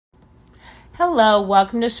Hello,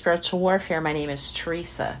 welcome to Spiritual Warfare. My name is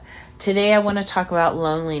Teresa. Today I want to talk about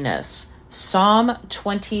loneliness. Psalm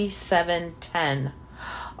 27:10.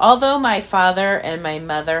 Although my father and my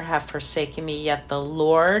mother have forsaken me, yet the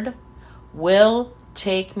Lord will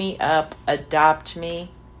take me up, adopt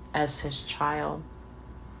me as his child.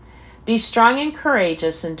 Be strong and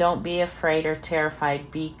courageous, and don't be afraid or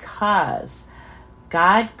terrified, because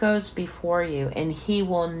God goes before you, and he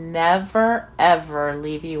will never, ever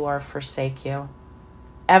leave you or forsake you.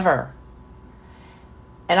 Ever.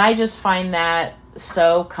 And I just find that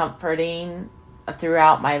so comforting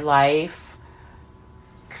throughout my life,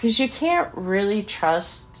 because you can't really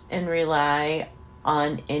trust and rely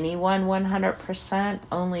on anyone 100%,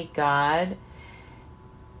 only God.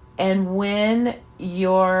 And when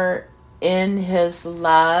you're in his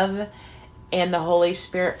love and the Holy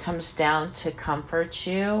Spirit comes down to comfort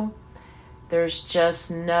you, there's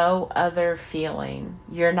just no other feeling.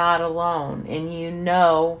 You're not alone, and you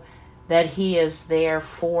know that he is there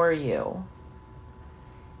for you.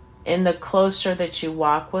 And the closer that you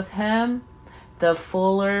walk with him, the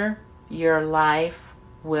fuller your life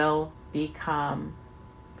will become,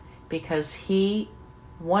 because he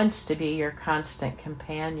wants to be your constant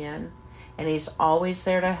companion, and he's always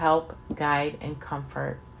there to help, guide, and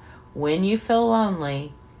comfort. When you feel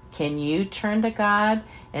lonely, can you turn to God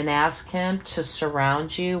and ask him to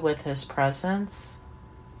surround you with his presence?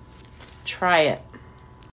 Try it.